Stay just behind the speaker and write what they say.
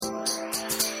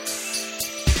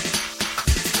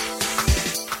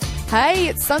Hey,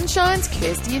 it's Sunshine's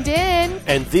Kirsty and Dan.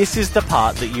 And this is the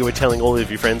part that you were telling all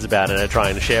of your friends about and are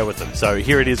trying to share with them. So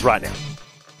here it is right now.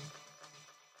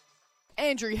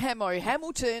 Andrew Hammo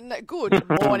Hamilton, good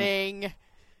morning.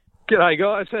 G'day,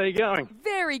 guys. How you going?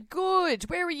 Very good.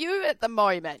 Where are you at the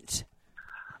moment?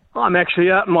 I'm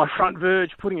actually out in my front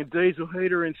verge putting a diesel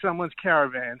heater in someone's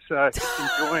caravan, so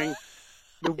enjoying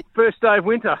the first day of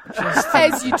winter.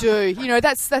 As you do. You know,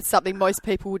 that's something most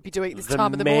people would be doing at this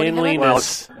time of the morning. The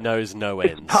manliness knows no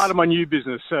ends. It's part of my new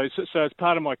business, so it's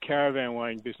part of my caravan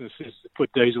weighing business is to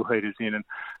put diesel heaters in, and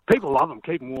people love them,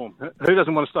 keep them warm. Who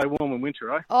doesn't want to stay warm in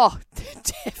winter, eh? Oh,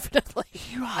 definitely.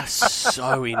 You are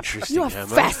so interesting, You are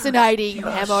Hammo. fascinating,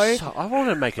 Hammo. I want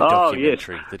to make a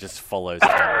documentary that just follows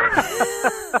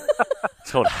Hammo.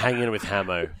 It's called Hanging with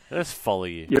Hammo. Let's follow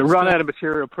you. You run out of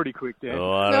material pretty quick, Dan.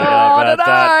 Oh, I don't know about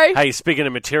that. know. Hey, speaking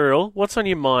of material, what's on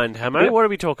your mind, Hammo? Yep. What are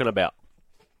we talking about?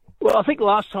 Well, I think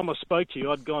last time I spoke to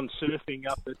you, I'd gone surfing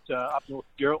up north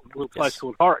Geraldton, a little place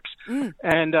called Horrocks,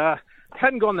 and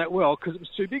hadn't gone that well because it was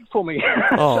too big for me.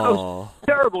 So it was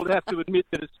terrible to have to admit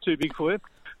that it's too big for you.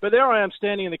 But there I am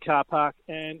standing in the car park,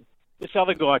 and this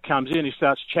other guy comes in, he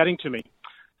starts chatting to me.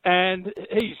 And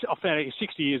I found out he's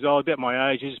 60 years old, about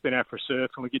my age. He's just been out for a surf,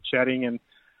 and we get chatting, and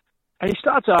he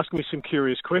starts asking me some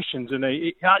curious questions. And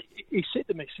he said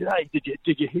to me, he said, "Hey,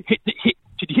 did you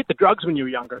hit the drugs when you were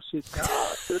younger?" I said, "No,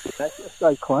 I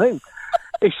stay clean."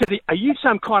 He said, "Are you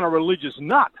some kind of religious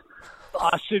nut?"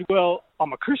 I said, "Well,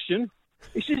 I'm a Christian."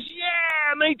 He says,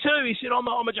 "Yeah, me too." He said, "I'm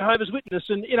a Jehovah's Witness,"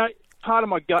 and part of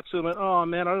my guts went, "Oh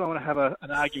man, I don't want to have an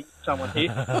argument with someone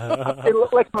here."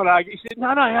 Let's not argue. He said, "No."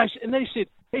 And then he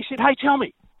said, "Hey, tell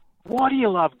me, why do you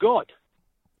love God?"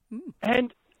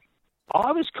 And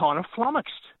I was kind of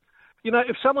flummoxed.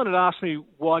 If someone had asked me,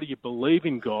 "Why do you believe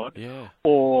in God?"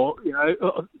 or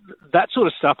that sort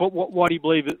of stuff, why do you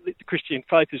believe that the Christian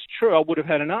faith is true? I would have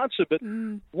had an answer. But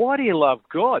why do you love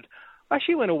God? I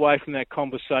actually went away from that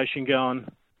conversation going,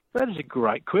 that is a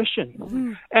great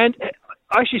question. And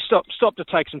I actually stopped to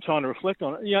take some time to reflect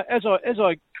on it. As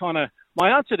I kind of, my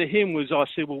answer to him was, I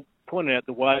said, pointed out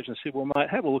the waves and said, "Well, mate,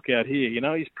 have a look out here.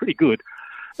 He's pretty good."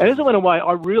 And as I went away,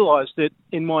 I realised that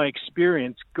in my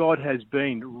experience, God has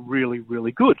been really,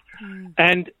 really good.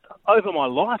 And over my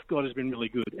life, God has been really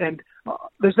good. And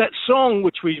there's that song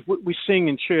which we sing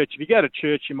in church. If you go to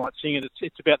church, you might sing it.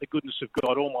 It's about the goodness of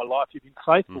God. All my life, you've been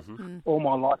faithful. All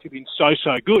my life, you've been so,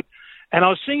 so good. And I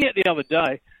was singing it the other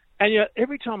day. And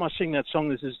every time I sing that song,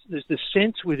 there's this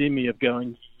sense within me of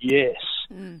going, yes,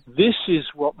 this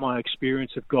is what my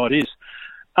experience of God is.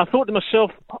 I thought to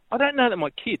myself, I don't know that my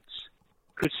kids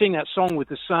could sing that song with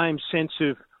the same sense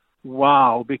of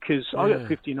wow, because I've got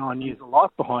 59 years of life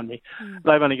behind me.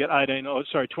 They've only got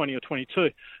 20 or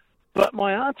 22. But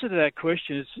my answer to that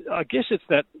question is, I guess it's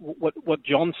that what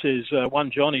John says,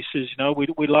 1 John, he says,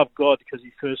 we love God because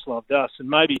he first loved us. And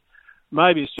maybe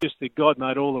it's just that God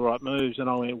made all the right moves, and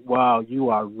I went, wow, you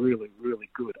are really, really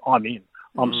good. I'm in.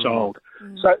 I'm sold.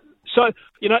 So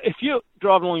if you're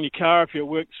driving along in your car, if you're at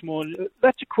work this morning,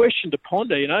 that's a question to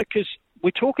ponder, because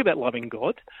we talk about loving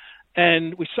God,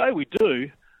 and we say we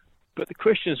do, but the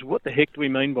question is, what the heck do we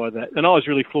mean by that? And I was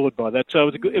really floored by that. So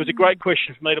it was a great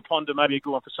question for me to ponder, maybe a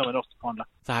good one for someone else to ponder.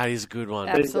 That is a good one.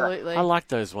 Absolutely. I like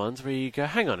those ones where you go,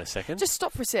 hang on a second. Just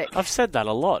stop for a sec. I've said that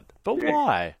a lot, but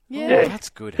why? Yeah. That's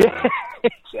good, Hammo.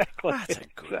 Exactly. That's a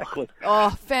good one. Oh,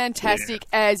 fantastic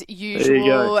as There you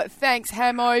usual. go. Thanks,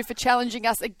 Hammo, for challenging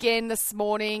us again this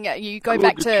morning. You go Good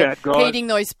back to to chat, guys. heating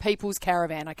those people's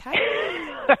caravan, okay?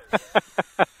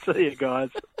 See you guys.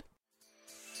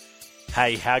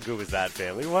 Hey, how good was that,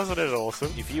 family? Wasn't it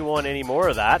awesome? If you want any more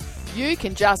of that, You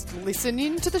can just listen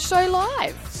in to the show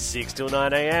live. 6 till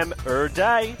 9 a.m.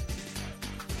 day.